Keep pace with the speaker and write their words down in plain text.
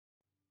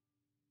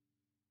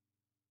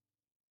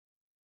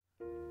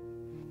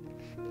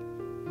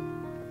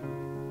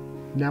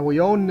Now we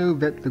all know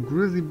that the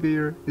grizzly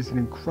bear is an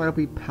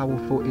incredibly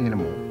powerful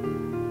animal,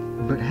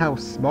 but how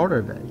smart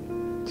are they?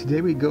 Today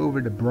we go over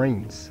the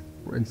brains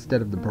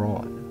instead of the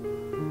brawn.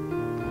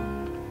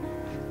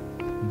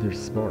 Their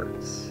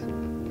smarts.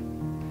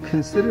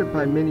 Considered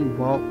by many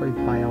wildlife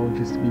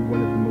biologists to be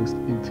one of the most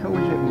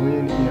intelligent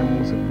land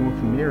animals of North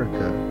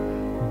America,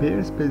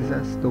 bears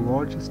possess the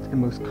largest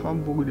and most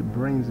convoluted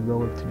brains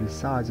relative to the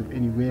size of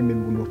any land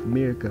mammal in North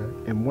America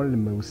and one of the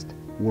most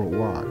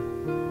worldwide.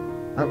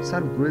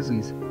 Outside of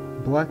grizzlies,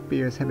 black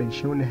bears have been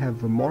shown to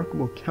have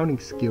remarkable counting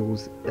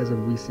skills as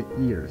of recent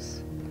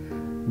years.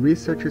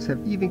 Researchers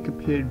have even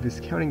compared this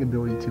counting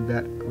ability to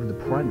that of the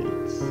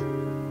primates.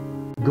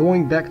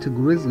 Going back to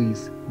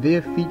grizzlies, they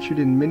have featured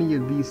in many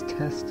of these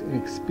tests and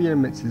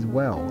experiments as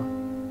well.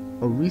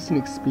 A recent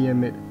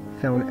experiment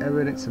found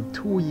evidence of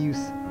tool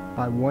use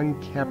by one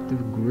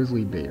captive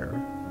grizzly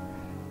bear.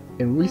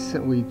 And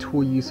recently,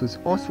 tool use was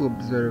also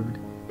observed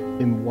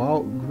in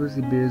wild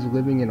grizzly bears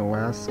living in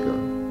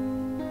Alaska.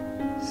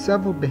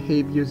 Several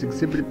behaviors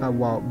exhibited by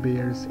wild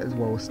bears, as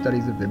well as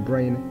studies of their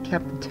brain,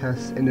 captive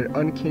tests, and their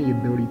uncanny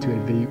ability to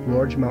evade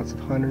large amounts of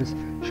hunters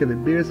show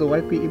that bears are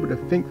likely able to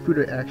think through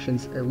their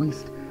actions at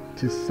least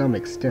to some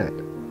extent.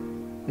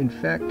 In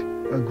fact,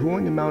 a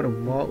growing amount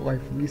of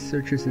wildlife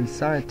researchers and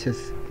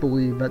scientists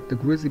believe that the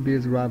grizzly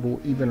bears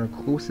rival even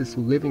our closest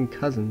living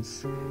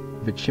cousins,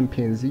 the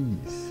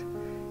chimpanzees,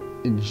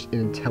 in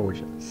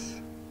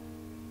intelligence.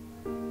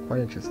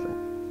 Quite interesting.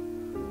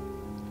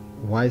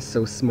 Why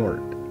so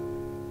smart?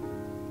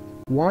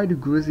 Why do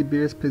grizzly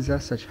bears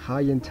possess such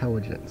high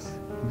intelligence?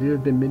 There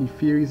have been many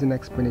theories and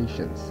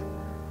explanations.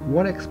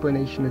 One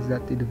explanation is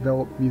that they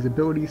developed these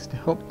abilities to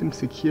help them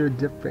secure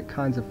different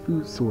kinds of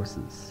food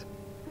sources.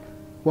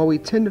 While we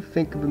tend to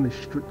think of them as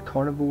strict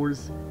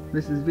carnivores,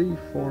 this is very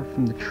far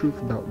from the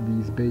truth about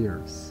these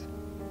bears.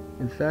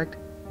 In fact,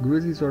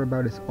 grizzlies are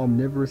about as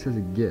omnivorous as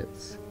it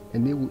gets,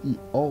 and they will eat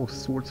all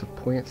sorts of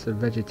plants or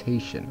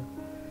vegetation.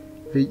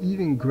 They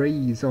even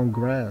graze on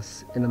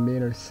grass in a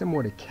manner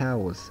similar to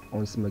cows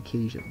on some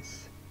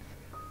occasions.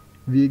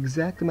 The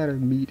exact amount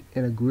of meat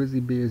in a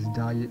grizzly bear's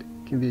diet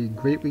can vary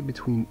greatly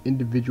between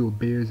individual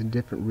bears in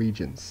different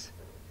regions,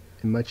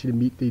 and much of the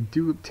meat they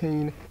do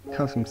obtain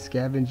comes from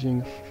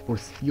scavenging or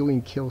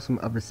stealing kills from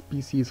other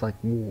species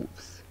like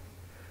wolves.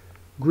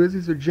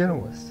 Grizzlies are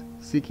generalists,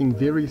 seeking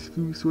various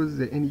food sources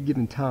at any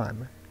given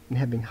time, and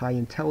having high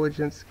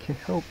intelligence can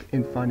help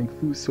in finding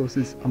food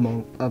sources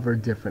among other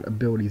different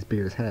abilities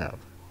bears have.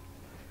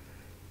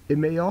 It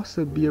may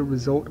also be a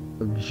result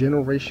of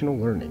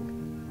generational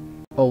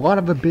learning. A lot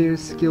of a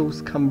bear's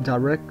skills come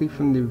directly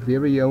from their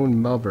very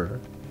own mother.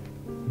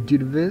 Due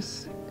to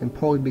this, and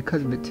probably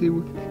because of it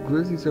too,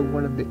 grizzlies are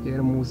one of the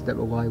animals that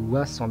rely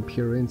less on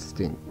pure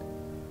instinct.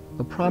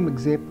 A prime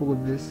example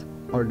of this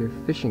are their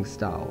fishing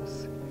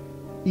styles.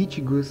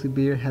 Each grizzly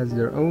bear has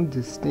their own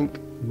distinct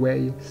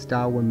way,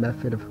 style, or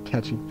method of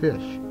catching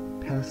fish,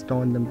 passed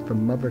on them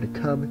from mother to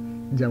cub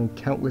down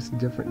countless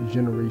different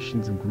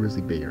generations of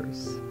grizzly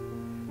bears.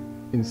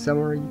 In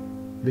summary,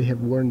 they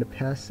have learned to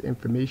pass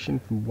information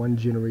from one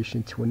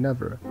generation to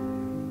another,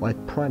 like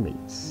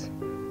primates.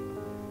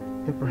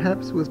 And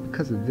perhaps it was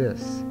because of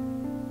this,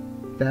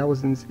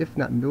 thousands if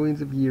not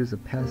millions of years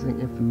of passing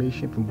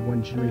information from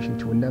one generation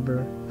to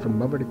another, from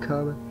mother to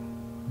cub,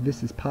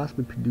 this has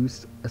possibly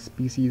produced a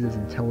species as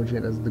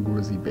intelligent as the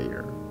grizzly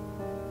bear.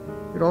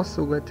 It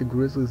also led to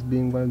grizzlies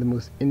being one of the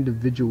most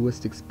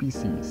individualistic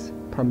species,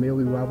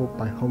 primarily rivaled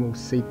by Homo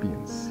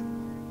sapiens,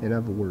 in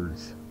other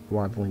words,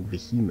 rivaling the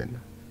human.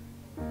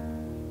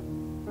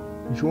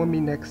 Join me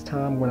next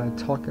time when I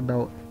talk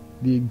about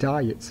the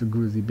diets of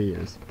grizzly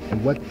bears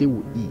and what they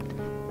will eat.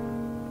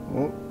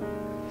 Well,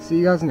 see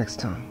you guys next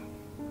time.